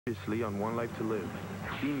Previously on One Life to Live.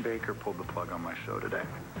 Dean Baker pulled the plug on my show today.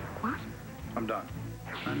 What? I'm done.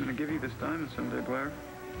 I'm gonna give you this diamond someday, Blair.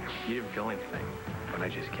 You didn't feel anything when I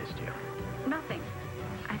just kissed you. Nothing.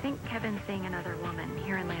 I think Kevin's seeing another woman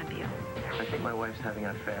here in Lambview. I think my wife's having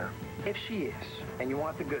an affair. If she is, and you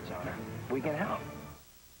want the goods on her, we can help.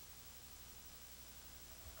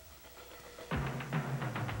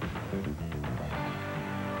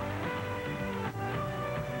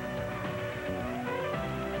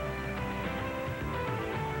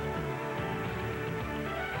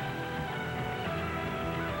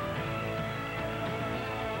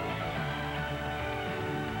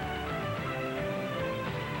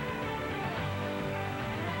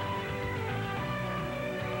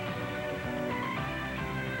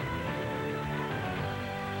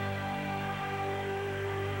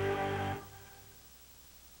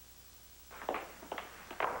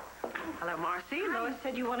 Hello, Marcy. Lois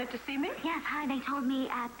said you wanted to see me? Yes, hi. They told me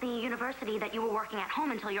at the university that you were working at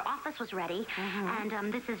home until your office was ready.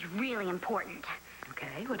 And this is really important.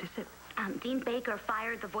 Okay, what is it? Dean Baker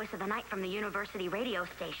fired the voice of the night from the university radio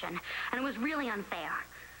station, and it was really unfair.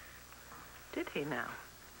 Did he now?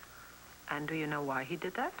 And do you know why he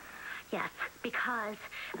did that? Yes, because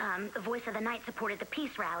the voice of the night supported the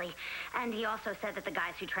peace rally, and he also said that the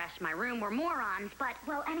guys who trashed my room were morons. But,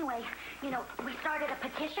 well, anyway, you know, we started a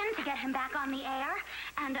petition to get him back on the air,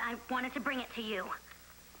 and I wanted to bring it to you.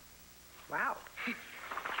 Wow.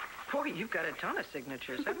 Boy, you've got a ton of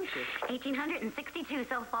signatures, haven't you? 1,862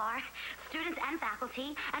 so far. Students and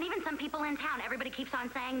faculty, and even some people in town. Everybody keeps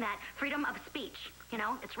on saying that freedom of speech, you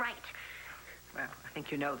know, it's right. Well, I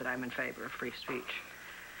think you know that I'm in favor of free speech.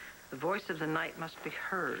 The voice of the night must be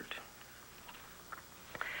heard.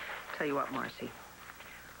 Tell you what, Marcy.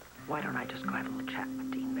 Why don't I just go have a little chat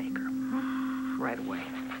with Dean Baker? Right away.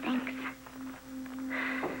 Thanks.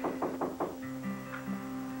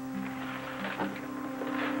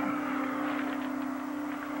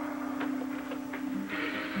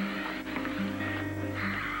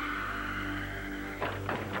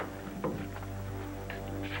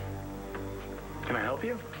 Can I help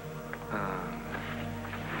you?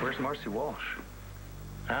 Where's Marcy Walsh?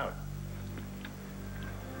 Out.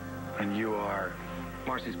 And you are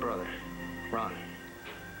Marcy's brother, Ron.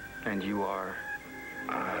 And you are,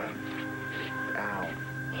 Al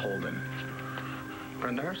Holden.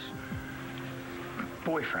 Friend of hers?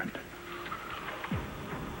 Boyfriend.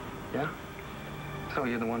 Yeah? So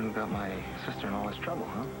you're the one who got my sister in all this trouble,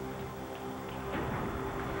 huh?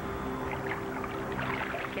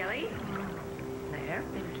 Kelly? There.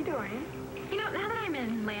 Thank you, Dorian. You know, now that I'm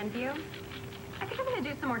in Lambview, I think I'm going to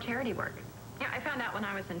do some more charity work. Yeah, I found out when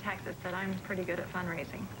I was in Texas that I'm pretty good at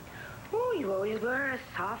fundraising. Oh, you always were a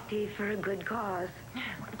softie for a good cause.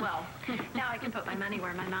 Well, now I can put my money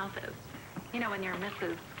where my mouth is. You know, when you're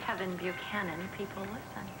Mrs. Kevin Buchanan, people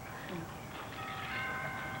listen.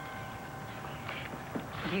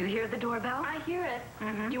 Do you hear the doorbell? I hear it.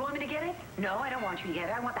 Do you want me to get it? No, I don't want you to get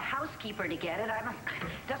it. I want the housekeeper to get it.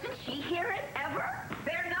 Doesn't she hear it ever?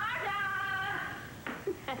 Bernarda!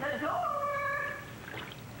 The door!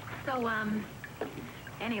 So,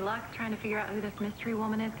 any luck trying to figure out who this mystery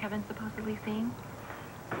woman is Kevin's supposedly seeing?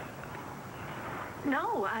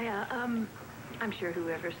 No, I'm sure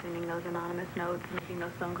whoever's sending those anonymous notes and making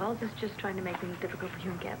those phone calls is just trying to make things difficult for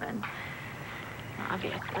you and Kevin.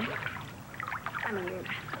 Obviously. I mean,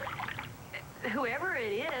 whoever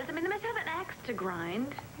it is, I mean, they must have an axe to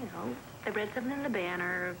grind. You know, they read something in the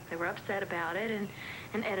banner, they were upset about it, and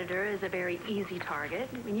an editor is a very easy target.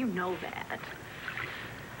 I mean, you know that.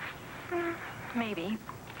 Maybe.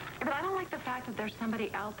 But I don't like the fact that there's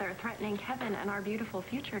somebody out there threatening Kevin and our beautiful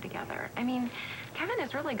future together. I mean, Kevin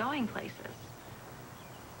is really going places.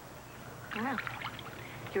 Yeah.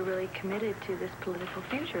 You're really committed to this political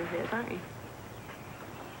future of his, aren't you?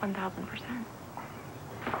 1,000%.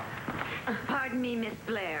 Pardon me, Miss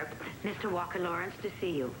Blair. Mr. Walker Lawrence to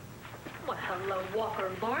see you. Well, hello,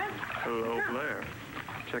 Walker Lawrence. Hello, Blair.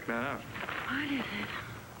 Check that out. What is it?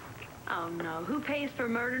 Oh, no. Who pays for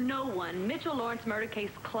murder? No one. Mitchell Lawrence murder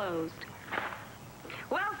case closed.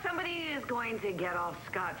 Well, somebody is going to get off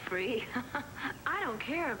scot-free. I don't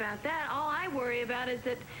care about that. All I worry about is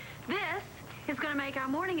that this is going to make our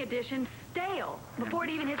morning edition stale before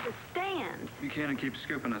it even hits the stands. Buchanan keeps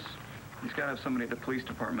scooping us. He's got to have somebody at the police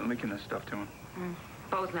department leaking this stuff to him.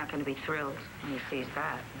 Bo's not going to be thrilled when he sees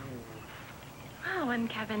that. Well, when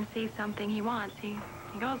Kevin sees something he wants, he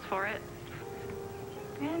goes for it.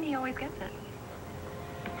 And he always gets it.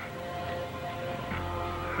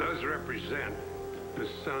 Those represent the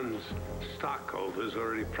Sun's stockholders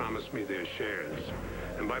already promised me their shares.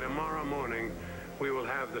 And by tomorrow morning, we will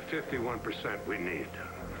have the 51% we need.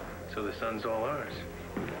 So the sun's all ours.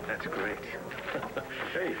 That's great.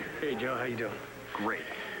 Hey, Joe, how you doing? Great.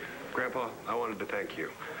 Grandpa, I wanted to thank you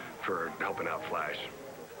for helping out Flash.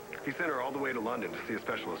 He sent her all the way to London to see a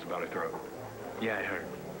specialist about her throat. Yeah, I heard.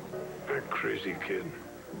 That crazy kid.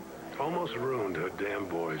 Almost ruined her damn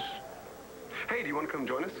voice. Hey, do you want to come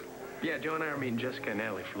join us? Yeah, Joe and I are meeting Jessica and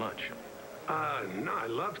Natalie for lunch. No, I'd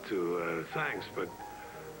love to, thanks, but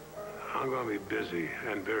I'm gonna be busy,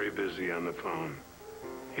 and very busy on the phone.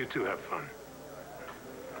 You two have fun.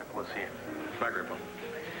 We'll see you. Bye, Grandpa.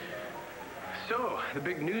 So, the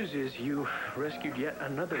big news is you rescued yet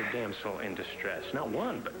another damsel in distress. Not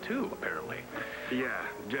one, but two, apparently. Yeah,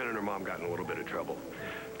 Jen and her mom got in a little bit of trouble,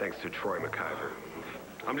 thanks to Troy McIver.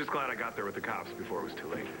 I'm just glad I got there with the cops before it was too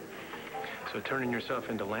late. So turning yourself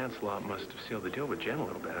into Lancelot must have sealed the deal with Jen a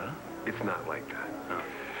little bit, huh? It's not like that. Oh.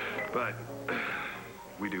 But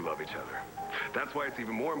we do love each other. That's why it's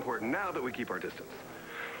even more important now that we keep our distance.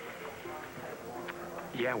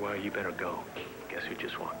 Yeah, well, you better go. Guess who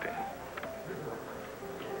just walked in?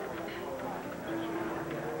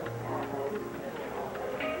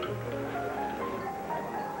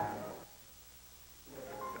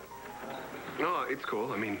 No, it's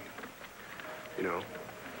cool. I mean, you know,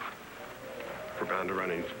 we're bound to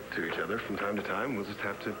run into each other from time to time. We'll just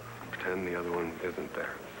have to pretend the other one isn't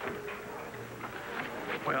there.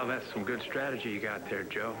 Well, that's some good strategy you got there,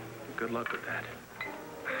 Joe. Good luck with that.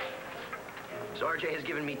 So RJ has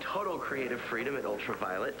given me total creative freedom at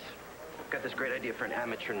Ultraviolet. Got this great idea for an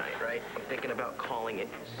amateur night, right? I'm thinking about calling it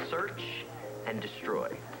Search and Destroy.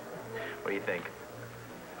 What do you think?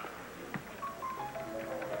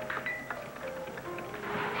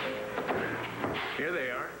 Here they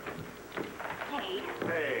are. Hey.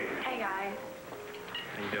 Hey. Hey, guys.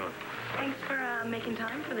 How you doing? Thanks for making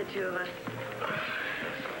time for the two of us.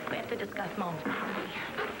 We have to discuss Mom's policy.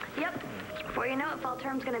 Yep. Before you know it, fall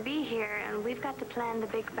term's gonna be here, and we've got to plan the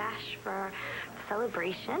big bash for the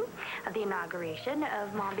celebration of the inauguration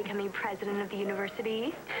of Mom becoming president of the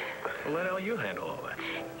university. Well, let you handle all that.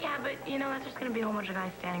 Yeah, but, you know, that's just going to be a whole bunch of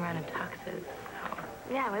guys standing around in tuxes.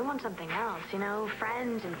 Yeah, we want something else, you know,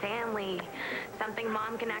 friends and family. Something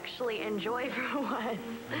Mom can actually enjoy for once.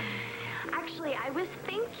 Actually, I was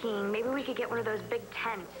thinking maybe we could get one of those big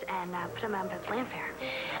tents and put them up at the land fair.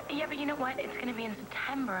 Yeah, but you know what? It's going to be in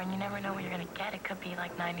September, and you never know what you're going to get. It could be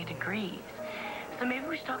like 90 degrees. So maybe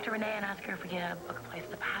we should talk to Renee and ask her if we can book a place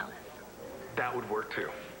at the Palace. That would work, too.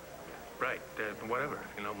 Right, whatever.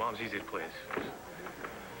 You know, Mom's easy to please.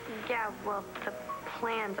 Yeah, well, the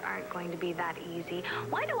plans aren't going to be that easy.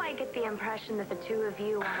 Why do I get the impression that the two of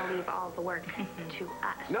you want to leave all the work to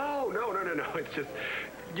us? No. It's just,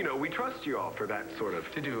 you know, we trust you all for that sort of...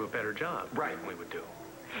 To do a better job. Right. We would do.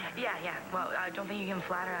 Yeah. Well, I don't think you can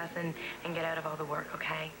flatter us and get out of all the work,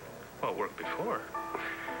 okay? Well, it worked before.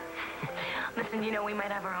 Listen, you know, we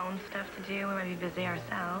might have our own stuff to do. We might be busy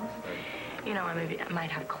ourselves. You know, I might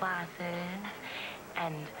have classes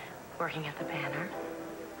and working at the Banner.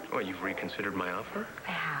 Well, you've reconsidered my offer?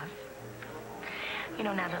 I have. You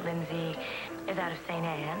know, now that Lindsay is out of St.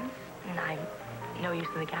 Anne's and I'm no use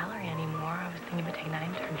in the gallery anymore, I was thinking about taking that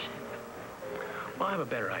internship. Well, I have a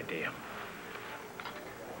better idea.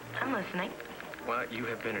 I'm listening. Well, you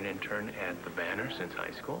have been an intern at the Banner since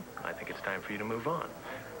high school. I think it's time for you to move on.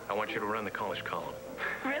 I want you to run the college column.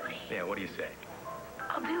 Really? Yeah, what do you say?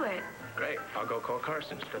 I'll do it. Great. I'll go call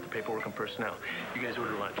Carson, start the paperwork and personnel. You guys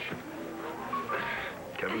order lunch.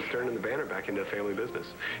 Kevin's turning the Banner back into a family business.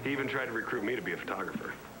 He even tried to recruit me to be a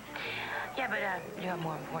photographer. Yeah, but you have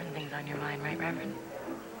more important things on your mind, right, Reverend?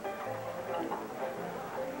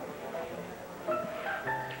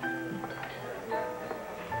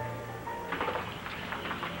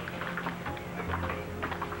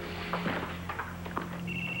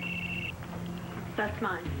 That's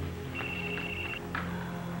mine.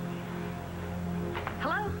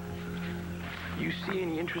 Hello? You see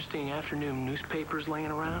any interesting afternoon newspapers laying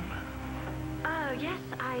around? Yes,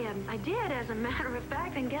 I did, as a matter of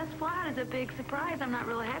fact, and guess what? It's a big surprise. I'm not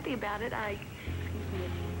real happy about it. Excuse me,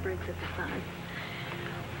 it's Briggs at the Sun.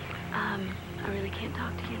 I really can't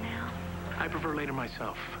talk to you now. I prefer later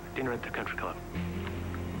myself. Dinner at the country club.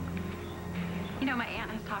 You know, my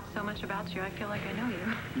aunt has talked so much about you, I feel like I know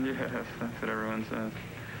you. Yes, that's what everyone says.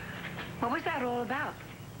 What was that all about?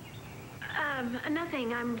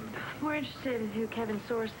 Nothing. I'm more interested in who Kevin's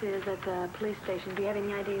source is at the police station. Do you have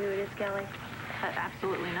any idea who it is, Kelly?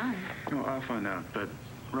 Absolutely none. No, I'll find out, but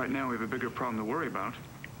right now we have a bigger problem to worry about.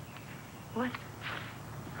 What?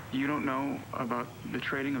 You don't know about the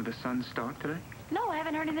trading of the Sun's stock today? No, I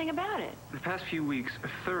haven't heard anything about it. In the past few weeks, a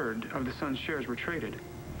third of the Sun's shares were traded.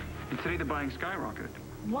 And today the buying skyrocketed.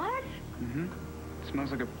 What? Mm-hmm. It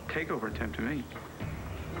smells like a takeover attempt to me.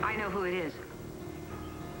 I know who it is.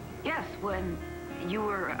 Yes, when you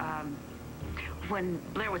were, when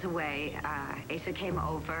Blair was away, Asa came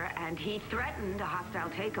over and he threatened a hostile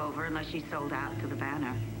takeover unless she sold out to the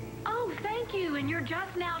banner. Oh, thank you. And you're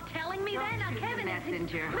just now telling me that? Now, Kevin has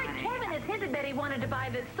hinted that he wanted to buy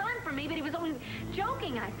the Sun from me, but he was only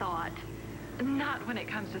joking, I thought. Not when it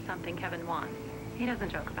comes to something Kevin wants. He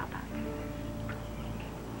doesn't joke about that.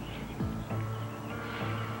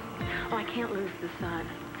 Oh, I can't lose the Sun.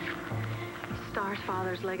 Star's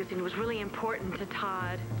father's legacy was really important to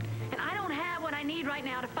Todd. And I don't have what I need right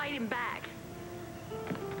now to fight him back.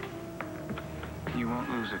 You won't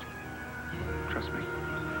lose it. Trust me.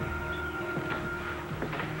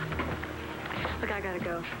 Look, I gotta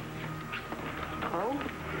go. Oh?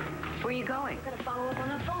 Where are you going? I'm gonna follow up on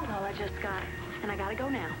the phone call I just got. And I gotta go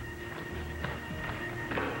now.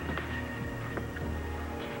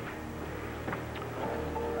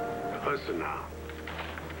 Listen now.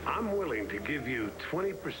 I'm willing to give you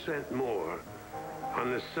 20% more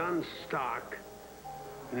on the Sun stock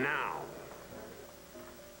now.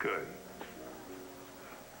 Good.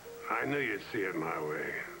 I knew you'd see it my way.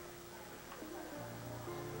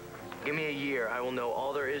 Give me a year. I will know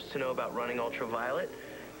all there is to know about running Ultraviolet.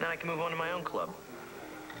 Then I can move on to my own club.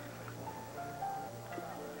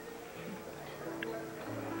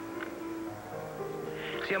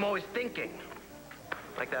 See, I'm always thinking.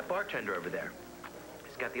 Like that bartender over there.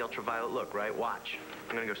 He's got the Ultraviolet look, right? Watch.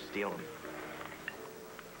 I'm gonna go steal him.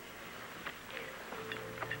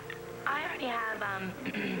 I already have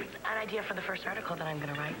an idea for the first article that I'm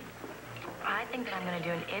going to write. I think that I'm going to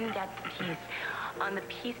do an in-depth piece on the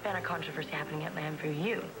peace banner controversy happening at Lamprey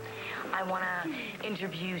U. I want to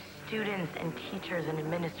interview students and teachers and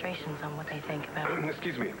administrations on what they think about it.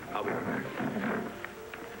 Excuse me. I'll be right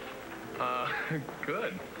back.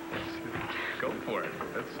 Good. Go for it.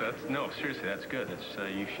 No, seriously, that's good. That's,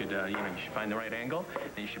 you should find the right angle,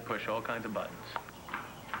 and you should push all kinds of buttons.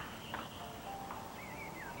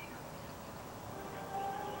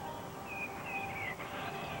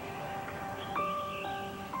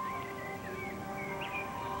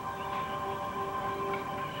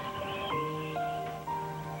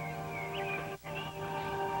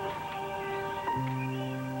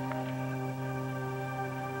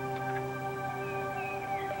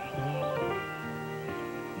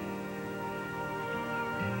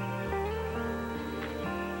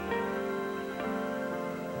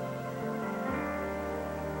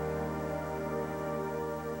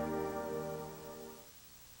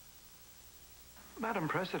 Madam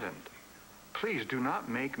President, please do not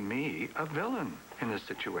make me a villain in this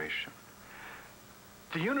situation.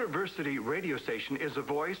 The university radio station is a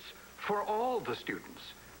voice for all the students.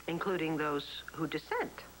 Including those who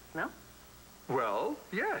dissent, no? Well,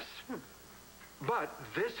 yes. But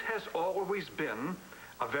this has always been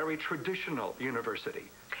a very traditional university.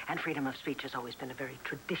 And freedom of speech has always been a very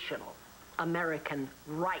traditional American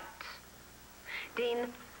right. Dean,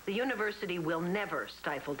 the university will never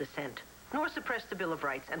stifle dissent, nor suppress the Bill of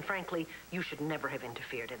Rights, and frankly, you should never have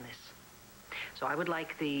interfered in this. So I would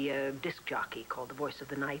like the disc jockey called the Voice of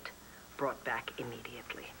the Night brought back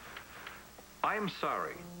immediately. I am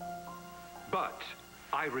sorry, but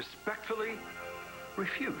I respectfully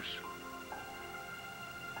refuse.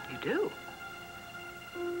 You do?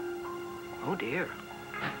 Oh, dear.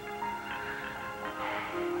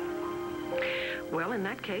 Well, in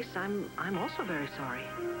that case, I'm also very sorry.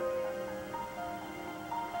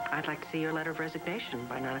 I'd like to see your letter of resignation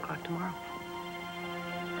by 9 o'clock tomorrow.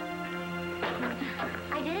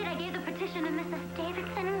 I did it. I gave the petition to Mrs.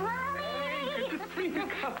 Davidson. Hey, good to see you.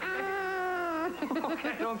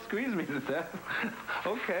 Okay, don't squeeze me to death.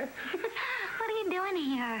 Okay. What are you doing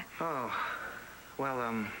here? Oh, well,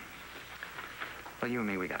 you and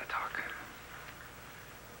me, we gotta talk.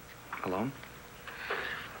 Alone?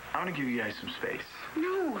 I want to give you guys some space.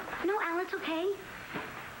 No, Al, it's okay.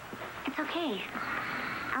 It's okay.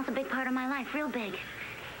 Al's a big part of my life, real big.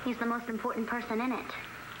 He's the most important person in it.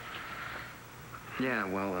 Yeah,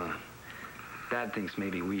 well, Dad thinks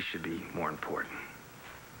maybe we should be more important.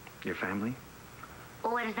 Your family?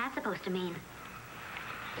 Well, what is that supposed to mean?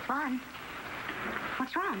 Ron,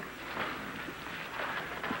 what's wrong?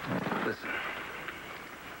 Listen,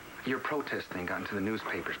 your protest thing got into the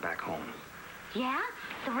newspapers back home. Yeah?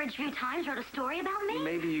 The Ridgeview Times wrote a story about me?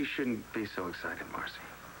 Maybe you shouldn't be so excited, Marcy.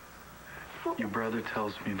 Well, Your brother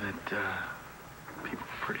tells me that people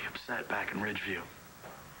were pretty upset back in Ridgeview.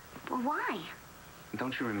 well, why?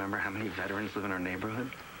 Don't you remember how many veterans live in our neighborhood?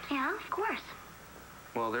 Yeah, of course.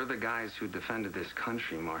 Well, they're the guys who defended this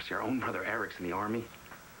country, Marcy. Our own brother Eric's in the Army.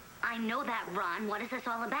 I know that, Ron. What is this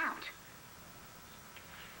all about?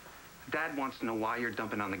 Dad wants to know why you're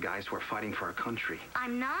dumping on the guys who are fighting for our country.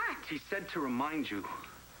 I'm not. He said to remind you.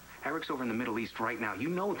 Eric's over in the Middle East right now. You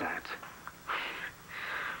know that.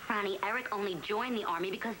 Ronnie, Eric only joined the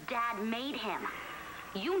Army because Dad made him.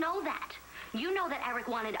 You know that. You know that Eric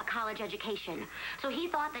wanted a college education. So he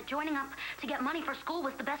thought that joining up to get money for school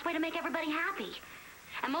was the best way to make everybody happy.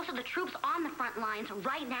 And most of the troops on the front lines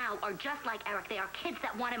right now are just like Eric. They are kids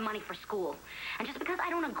that wanted money for school. And just because I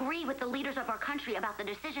don't agree with the leaders of our country about the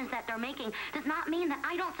decisions that they're making does not mean that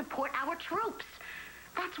I don't support our troops.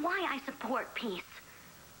 That's why I support peace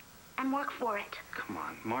and work for it. Come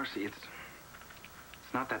on, Marcy, it's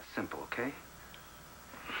not that simple, okay?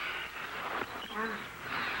 Yeah.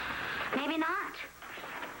 Maybe not.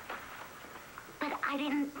 But I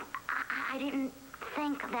didn't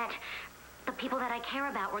think that the people that I care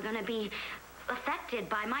about were going to be affected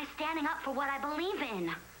by my standing up for what I believe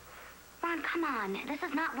in. Ron, come on. This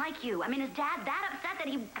is not like you. I mean, is Dad that upset that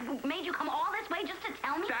he made you come all this way just to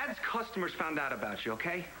tell me? Dad's customers found out about you,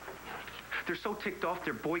 okay? They're so ticked off,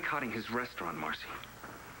 they're boycotting his restaurant, Marcy.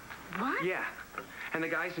 What? Yeah. And the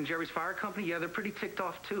guys in Jerry's fire company, yeah, they're pretty ticked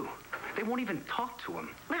off, too. They won't even talk to him.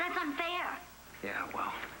 But that's unfair. Yeah,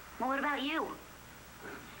 well. Well, what about you?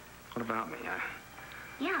 What about me?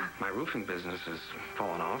 Yeah. My roofing business has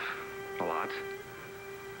fallen off a lot.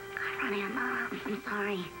 God, Ronnie, I'm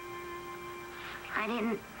sorry.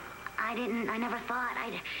 I never thought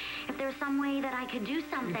if there was some way that I could do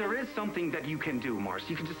something. There is something that you can do, Marcy.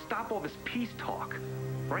 You can just stop all this peace talk.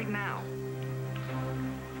 Right now.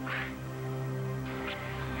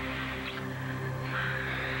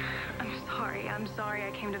 I'm sorry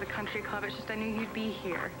I came to the country club. It's just I knew you'd be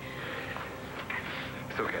here.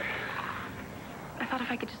 It's okay. I thought if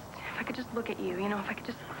I could just look at you, you know, if I could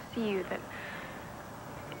just see you, that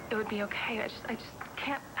it would be okay. I just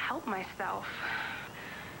can't help myself.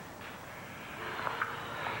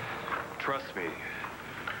 Trust me.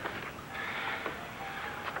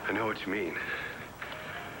 I know what you mean.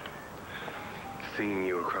 Seeing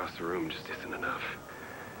you across the room just isn't enough.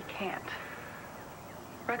 You can't.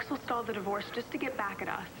 Rex will stall the divorce just to get back at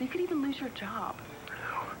us. You could even lose your job.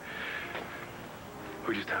 No.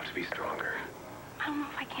 We just have to be stronger. I don't know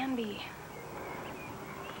if I can be.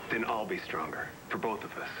 Then I'll be stronger, for both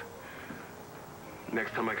of us.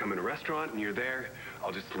 Next time I come in a restaurant and you're there,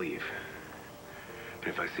 I'll just leave.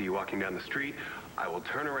 And if I see you walking down the street, I will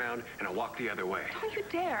turn around and I'll walk the other way. Don't you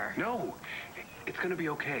dare. No, it's gonna be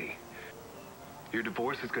okay. Your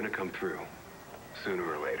divorce is gonna come through, sooner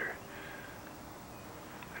or later.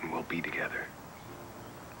 And we'll be together.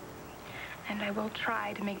 And I will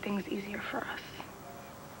try to make things easier for us.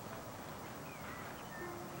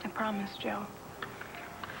 I promise, Joe.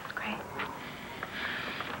 Okay?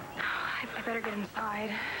 I better get inside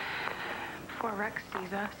before Rex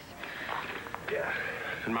sees us. Yeah,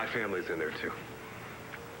 and my family's in there too.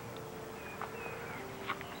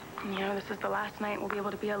 And, you know, this is the last night we'll be able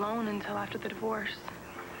to be alone until after the divorce.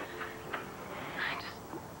 I just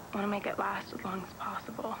want to make it last as long as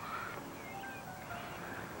possible.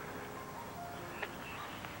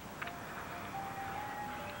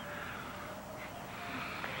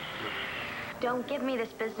 Don't give me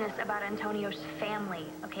this business about Antonio's family,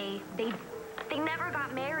 okay? They never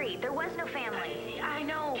got married. There was no family. I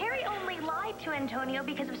know. Carrie only lied to Antonio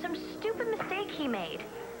because of some stupid mistake he made.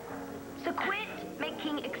 So quit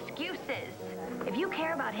making excuses. If you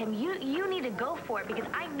care about him, you need to go for it because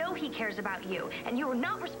I know he cares about you. And you are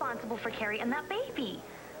not responsible for Carrie and that baby.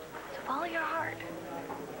 So follow your heart.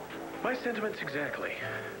 My sentiments exactly.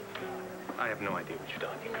 I have no idea what you're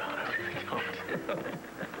talking about. I really don't.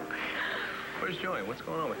 Where's Joey? What's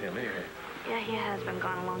going on with him anyway? Yeah, he has been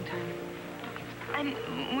gone a long time.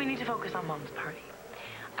 We need to focus on Mom's party.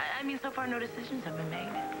 I mean, so far no decisions have been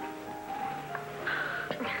made.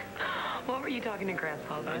 What were you talking to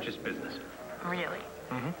Grandpa about? Just business. Really?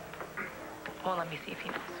 Mm-hmm. Well, let me see if he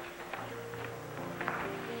knows.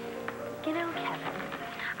 You know, Kevin,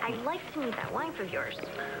 I'd like to meet that wife of yours.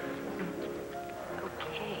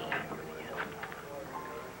 Okay.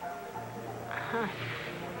 Huh.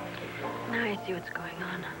 Now I see what's going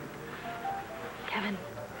on. Kevin,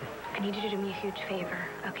 I need you to do me a huge favor,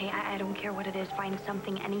 okay? I don't care what it is. Find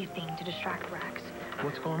something, anything to distract Rex.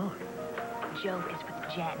 What's going on? Joe is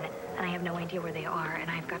with Jen, and I have no idea where they are, and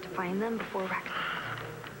I've got to find them before Rex.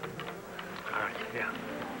 All right, yeah.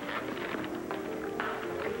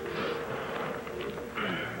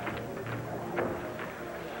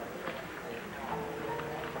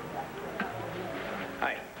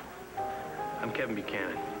 Hi. I'm Kevin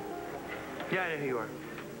Buchanan. Yeah, I know who you are.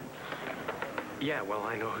 Yeah, well,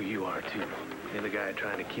 I know who you are, too. You're the guy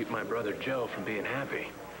trying to keep my brother Joe from being happy.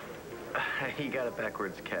 You got it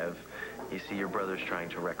backwards, Kev. You see, your brother's trying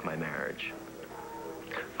to wreck my marriage.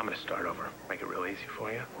 I'm gonna start over. Make it real easy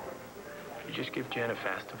for you. You just give Jen a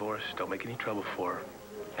fast divorce, don't make any trouble for her,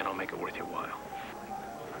 and I'll make it worth your while.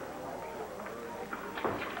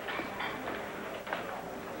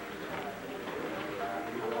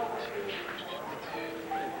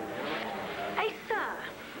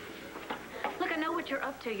 Look, I know what you're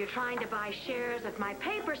up to. You're trying to buy shares of my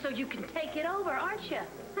paper so you can take it over, aren't you?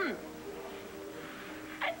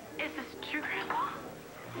 Is this true, Grandpa?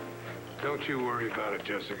 Don't you worry about it,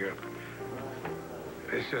 Jessica.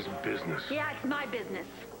 It's just business. Yeah, it's my business.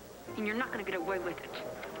 And you're not going to get away with it.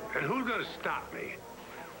 And who's going to stop me?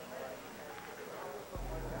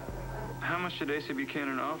 How much did Asa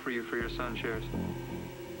Buchanan offer you for your son's shares?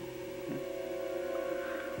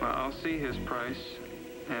 Well, I'll see his price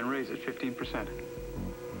and raise it 15%.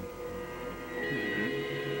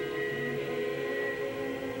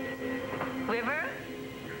 River?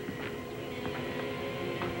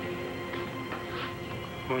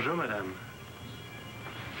 Bonjour, madame.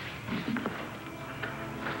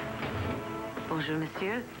 Bonjour,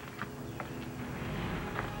 monsieur.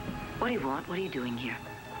 What do you want? What are you doing here?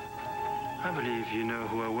 I believe you know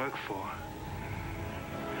who I work for.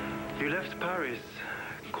 You left Paris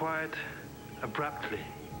quite abruptly.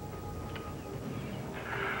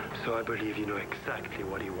 So I believe you know exactly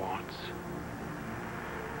what he wants.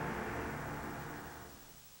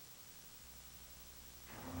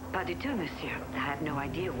 Pas du tout, monsieur. I have no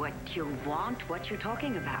idea what you want, what you're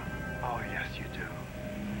talking about. Oh, yes, you do.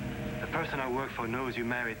 The person I work for knows you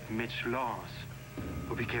married Mitch Laws,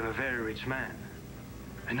 who became a very rich man.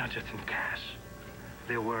 And not just in cash.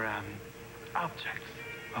 There were, objects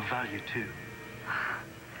of value, too.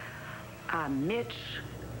 Mitch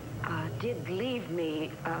did leave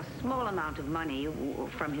me a small amount of money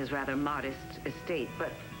from his rather modest estate,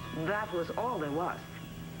 but that was all there was.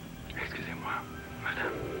 Excusez-moi,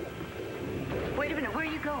 madame. Wait a minute, where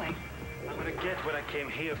are you going? I'm gonna get what I came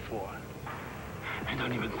here for. And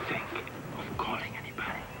don't even think of calling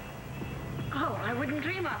anybody. Oh, I wouldn't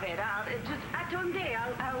dream of it. I'll just attendez.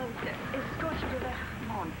 I'll escort you to the...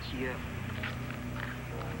 Mon Dieu.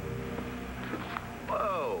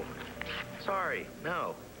 Whoa. Sorry,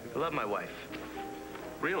 no. I love my wife.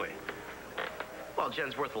 Really? Well,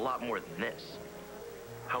 Jen's worth a lot more than this.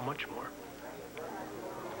 How much more?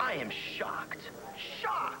 I am shocked.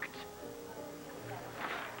 Shocked!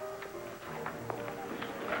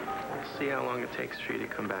 We'll see how long it takes for you to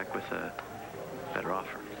come back with a better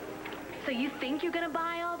offer. So you think you're going to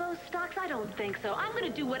buy all those stocks? I don't think so. I'm going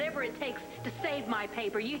to do whatever it takes to save my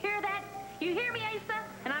paper. You hear that? You hear me, Asa?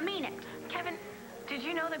 And I mean it. Kevin, did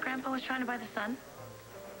you know that Grandpa was trying to buy the Sun?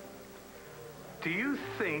 Do you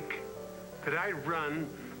think that I run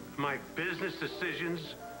my business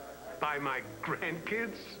decisions by my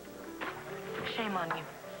grandkids? Shame on you.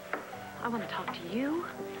 I want to talk to you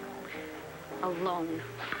alone.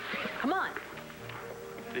 Come on.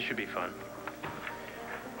 This should be fun.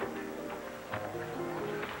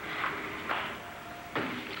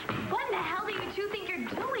 What in the hell do you two think you're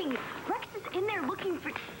doing? Rex is in there looking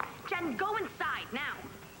for... Jen, go inside now.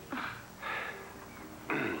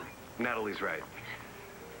 Natalie's right.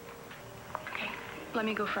 Okay, let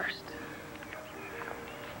me go first.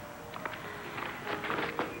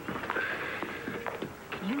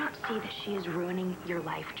 Can you not see that she is ruining your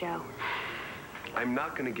life, Joe? I'm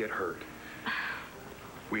not going to get hurt.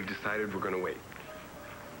 We've decided we're going to wait.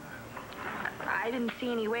 I didn't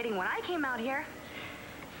see any waiting when I came out here.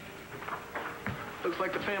 Looks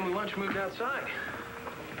like the family lunch moved outside.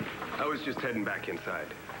 I was just heading back inside.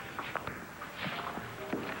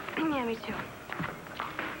 Yeah, me too.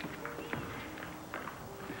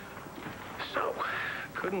 So,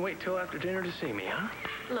 couldn't wait till after dinner to see me, huh?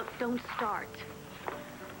 Look, don't start.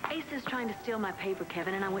 Ace is trying to steal my paper,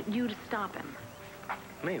 Kevin, and I want you to stop him.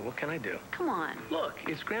 Me, what can I do? Come on. Look,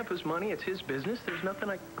 it's Grandpa's money, it's his business. There's nothing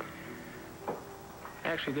I...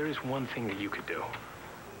 Actually, there is one thing that you could do.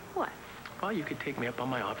 What? Well, you could take me up on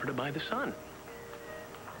my offer to buy the Sun.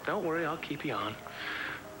 Don't worry, I'll keep you on.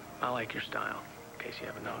 I like your style, in case you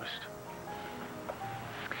haven't noticed.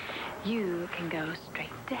 You can go straight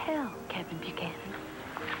to hell, Kevin Buchanan.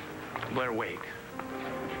 Blair, wait.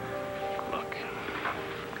 Look,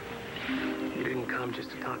 you didn't come just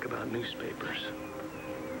to talk about newspapers.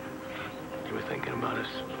 You were thinking about us,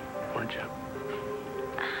 weren't you?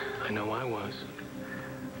 I know I was.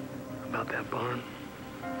 About that barn.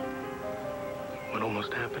 What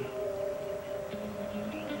almost happened.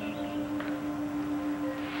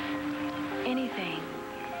 Anything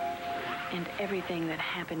and everything that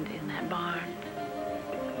happened in that barn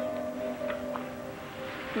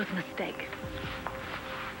It was a mistake.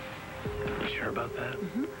 You sure about that?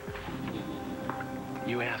 Mm-hmm.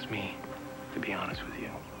 You asked me to be honest with you.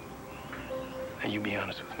 And you be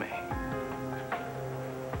honest with me.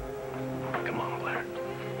 Come on, Blair.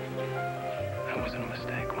 That wasn't a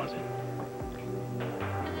mistake, was it?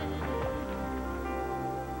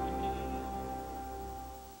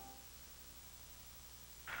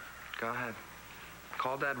 Go ahead.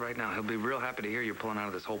 Call Dad right now. He'll be real happy to hear you're pulling out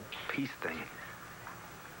of this whole peace thing.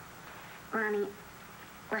 Ronnie,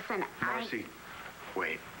 listen, Marcy,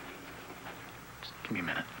 wait. Just give me a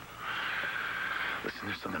minute. Listen,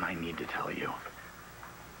 there's something I need to tell you.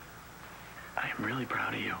 I am really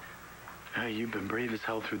proud of you. You've been brave as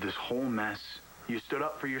hell through this whole mess. You stood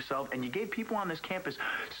up for yourself, and you gave people on this campus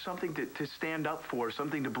something to stand up for,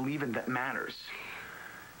 something to believe in that matters.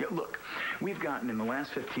 Yeah, look, we've gotten in the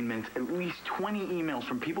last 15 minutes at least 20 emails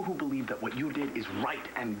from people who believe that what you did is right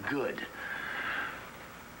and good.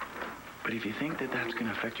 But if you think that that's going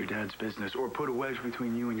to affect your dad's business or put a wedge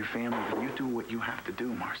between you and your family, then you do what you have to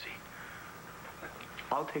do, Marcy.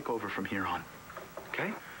 I'll take over from here on,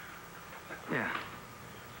 okay? Yeah.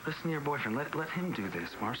 Listen to your boyfriend. Let him do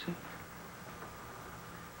this, Marcy.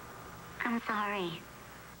 I'm sorry.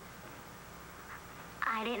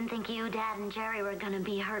 I didn't think you, Dad, and Jerry were gonna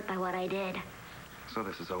be hurt by what I did. So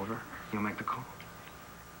this is over? You'll make the call?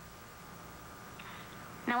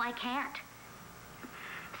 No, I can't.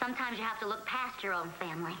 Sometimes you have to look past your own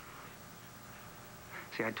family.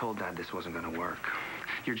 See, I told Dad this wasn't gonna work.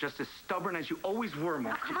 You're just as stubborn as you always were,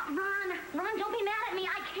 Marcy. Oh, come on, Ron. Ron, don't be mad at me.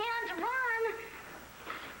 I can't. Ron.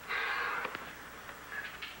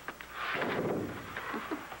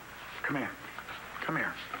 Come here. Come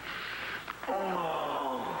here.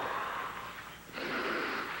 Oh.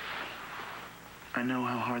 I know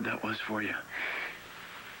how hard that was for you.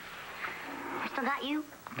 I still got you?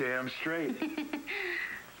 Damn straight.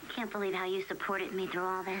 Can't believe how you supported me through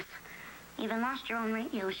all this. Even lost your own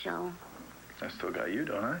radio show. I still got you,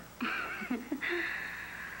 don't I?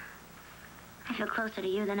 I feel closer to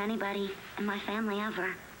you than anybody in my family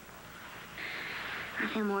ever. I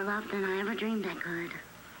feel more loved than I ever dreamed I could.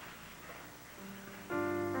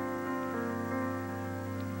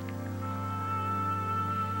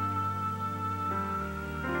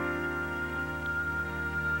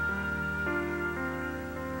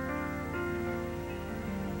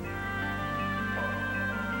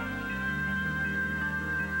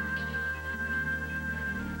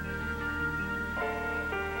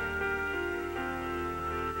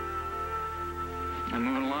 I'm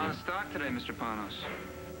moving a lot of stock today, Mr. Panos.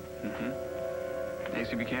 Mm-hmm.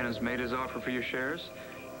 A.C. Buchanan's made his offer for your shares,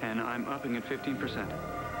 and I'm upping at 15%.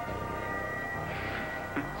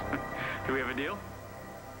 Do we have a deal?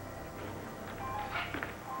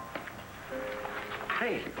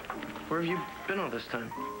 Hey, where have you been all this time?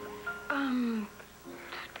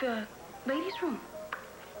 The ladies' room.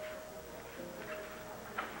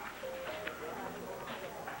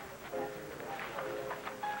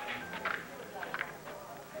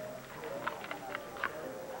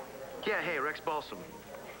 Yeah, hey, Rex Balsam.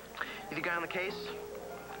 You the guy on the case?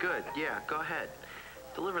 Good, yeah, go ahead.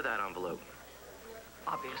 Deliver that envelope.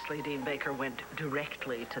 Obviously, Dean Baker went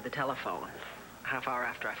directly to the telephone. Half hour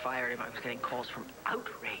after I fired him, I was getting calls from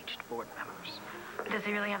outraged board members. Does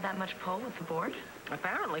he really have that much pull with the board?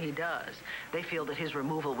 Apparently he does. They feel that his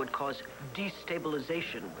removal would cause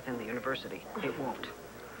destabilization within the university. It won't.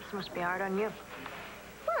 This must be hard on you.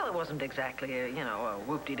 Well, it wasn't exactly a, a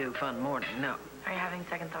whoop-de-doo fun morning, no. Are you having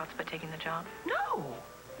second thoughts about taking the job? No!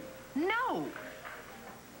 No!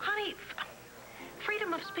 Honey,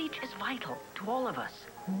 freedom of speech is vital to all of us.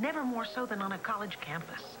 Never more so than on a college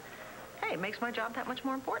campus. Hey, it makes my job that much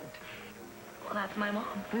more important. Well, that's my mom.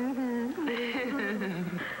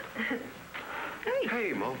 Hey.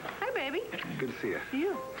 Hey, Mom. Hi, baby. Good to see you.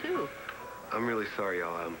 You, too. I'm really sorry,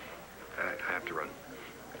 y'all. I have to run.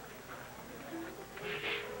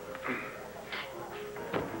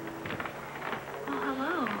 Oh,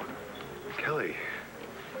 hello. Kelly.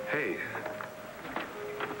 Hey.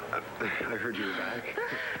 I heard you were back.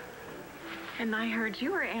 And I heard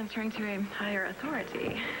you were answering to a higher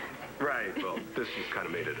authority. Right. Well, this just kind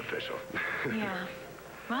of made it official. Yeah.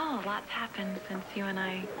 Well, a lot's happened since you and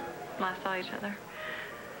I last saw each other.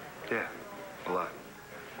 Yeah, a lot.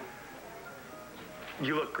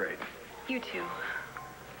 You look great. You too.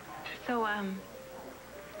 So,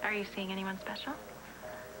 are you seeing anyone special?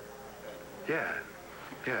 Yeah.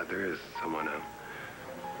 Yeah, there is someone.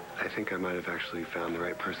 I think I might have actually found the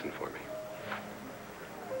right person for me.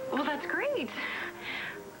 Well, that's great.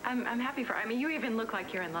 I'm happy for. I mean, you even look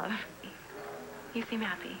like you're in love. You seem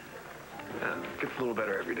happy. Yeah, gets a little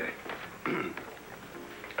better every day.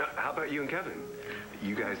 How about you and Kevin?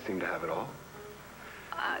 You guys seem to have it all.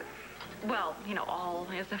 Well, you know, all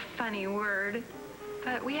is a funny word,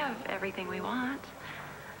 but we have everything we want.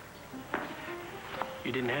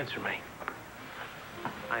 You didn't answer me.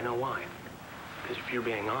 I know why. Because if you're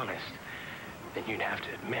being honest, then you'd have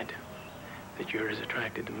to admit that you're as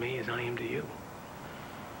attracted to me as I am to you.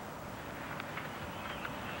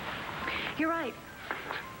 You're right.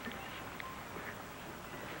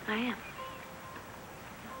 I am.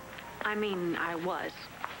 I mean, I was.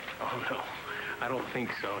 Oh, no. I don't think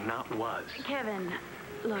so. Not was. Kevin,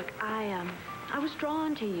 look, I was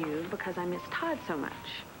drawn to you because I miss Todd so much.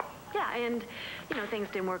 Yeah, and, you know, things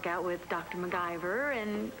didn't work out with Dr. MacGyver,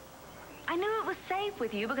 and I knew it was safe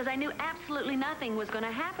with you because I knew absolutely nothing was going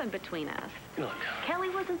to happen between us. Look. Kelly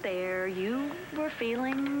wasn't there. You were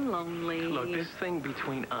feeling lonely. Look, this thing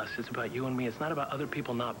between us is about you and me. It's not about other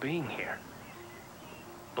people not being here.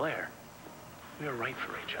 Blair, we are right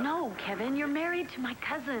for each other. No, Kevin, you're married to my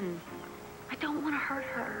cousin. I don't want to hurt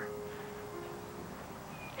her.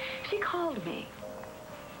 She called me.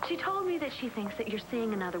 She told me that she thinks that you're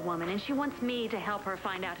seeing another woman, and she wants me to help her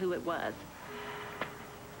find out who it was.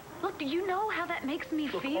 Look, do you know how that makes me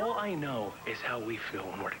feel? All I know is how we feel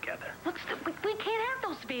when we're together. Look, we can't have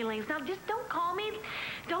those feelings. Now, just don't call me.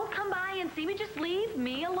 Don't come by and see me. Just leave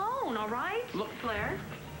me alone, all right? Look, Blair.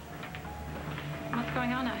 What's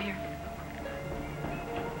going on out here?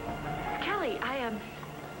 Kelly,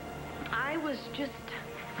 I was just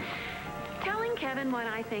telling Kevin what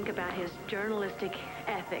I think about his journalistic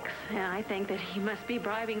ethics. And I think that he must be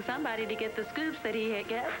bribing somebody to get the scoops that he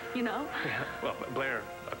gets, you know? Yeah, well, Blair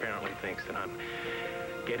apparently thinks that I'm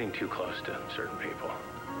getting too close to certain people.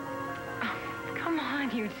 Oh, come on,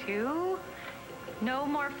 you two. No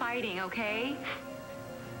more fighting, okay?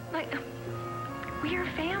 Like, we're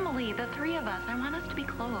family, the three of us. I want us to be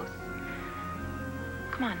close.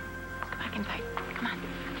 Come on, let's go back inside. Come on.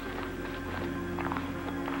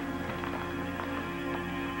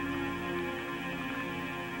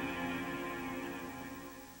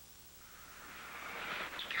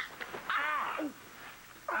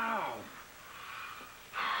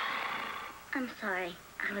 I'm sorry.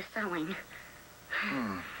 I was sewing.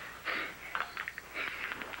 No.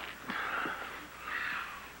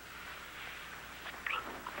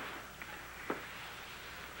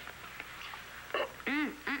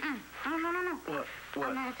 What?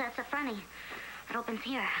 Oh, no, that's a funny. It opens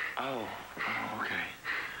here. Oh, okay.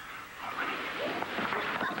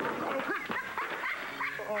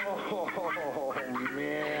 Oh,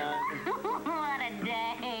 man. What a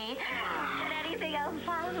day. Did anything else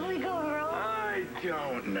possibly go wrong? I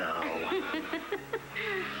don't know.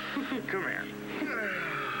 Come here.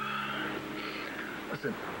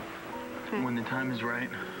 Listen, when the time is right,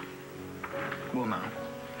 we'll know.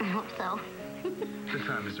 I hope so. The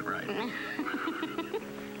time isn't right.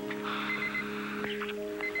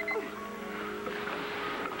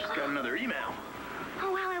 Just got another email.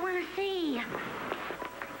 Oh, well, I want to see.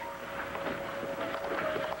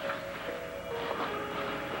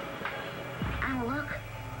 Oh, look.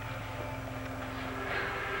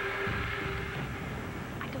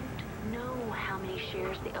 I don't know how many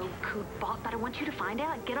shares the old coot bought, but I want you to find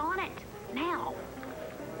out. Get on it. Now.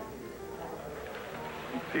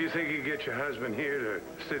 Do you think you could get your husband here to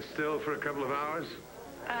sit still for a couple of hours?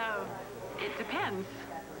 It depends.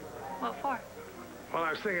 What for? Well,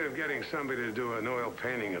 I was thinking of getting somebody to do an oil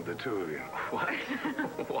painting of the two of you. What?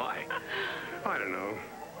 Why? I don't know.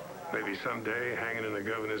 Maybe someday hanging in the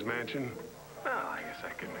governor's mansion. Well, I guess I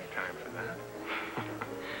could make time for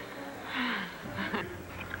that.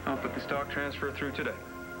 I'll put the stock transfer through today.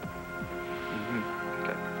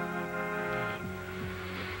 Okay.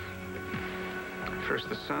 First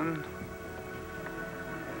the sun,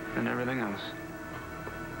 then everything else.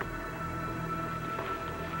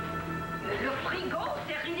 Le frigo,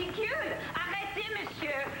 c'est ridicule. Arrêtez,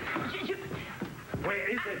 monsieur. Where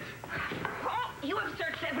is it? Oh, you have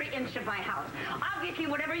searched every inch of my house. Obviously,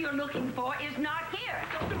 whatever you're looking for is not here.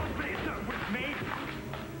 Don't play with me.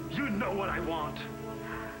 You know what I want.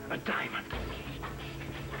 A diamond.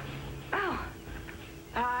 Oh,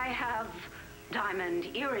 I have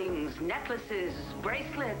diamond earrings, necklaces,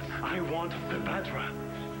 bracelets. I want the Badra,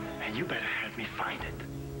 and you better help me find it.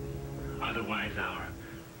 Otherwise, our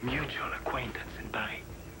mutual acquaintance in Paris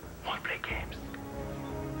won't play games.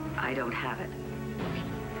 I don't have it.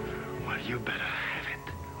 Well, you better have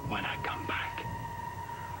it when I come back.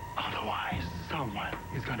 Otherwise, someone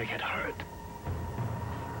is gonna get hurt.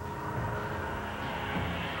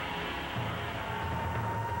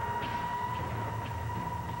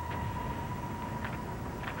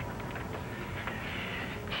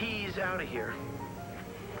 He's out of here.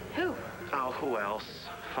 Oh, who else?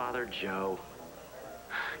 Father Joe.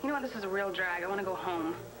 You know what? This is a real drag. I want to go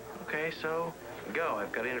home. Okay, so go.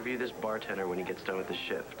 I've got to interview this bartender when he gets done with his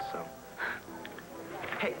shift, so.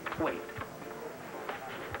 Hey, wait.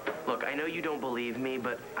 Look, I know you don't believe me,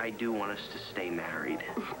 but I do want us to stay married.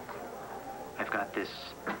 I've got this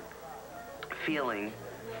feeling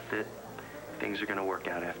that things are going to work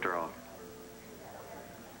out after all.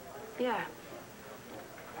 Yeah.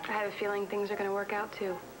 I have a feeling things are going to work out,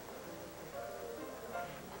 too.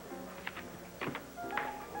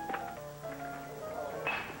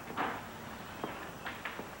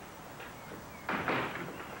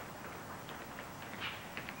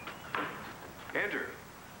 Andrew.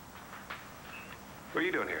 What are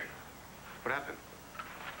you doing here? What happened?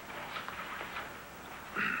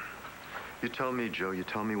 You tell me, Joe, you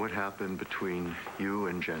tell me what happened between you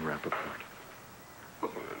and Jen Rappaport.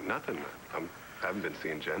 Well, nothing. I haven't been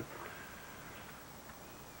seeing Jen.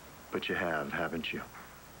 But you have, haven't you?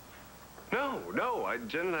 No.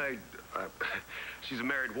 Jen and I, she's a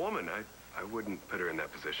married woman. I wouldn't put her in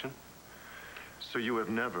that position. So you have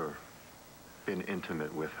never been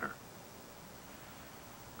intimate with her?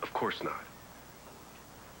 Of course not.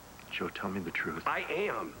 Joe, tell me the truth. I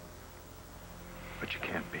am. But you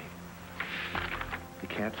can't be. You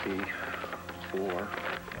can't be, or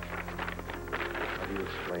how do you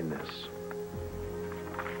explain this?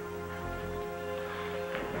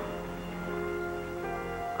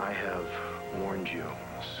 I have warned you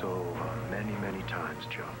so many, many times,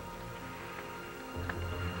 Joe.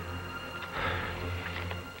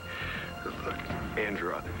 Look,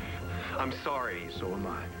 Andrew, I'm sorry. So am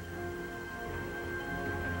I.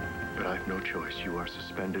 But I have no choice. You are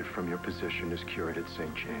suspended from your position as curate at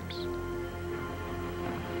St. James.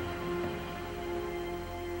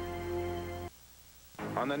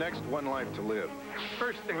 On the next One Life to Live.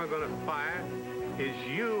 First thing we're going to fire is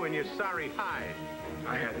you and your sorry hide.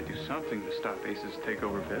 I had to do something to stop Ace's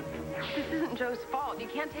takeover bid. This isn't Joe's fault. You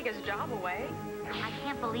can't take his job away. I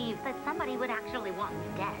can't believe that somebody would actually want me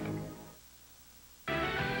dead.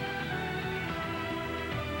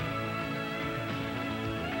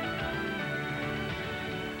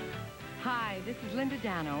 Hi, this is Linda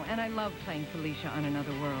Dano, and I love playing Felicia on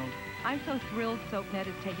Another World. I'm so thrilled SoapNet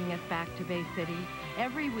is taking us back to Bay City.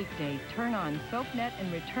 Every weekday, turn on SoapNet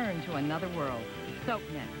and return to Another World.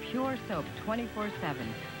 SoapNet, pure soap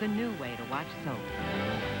 24/7, the new way to watch soap.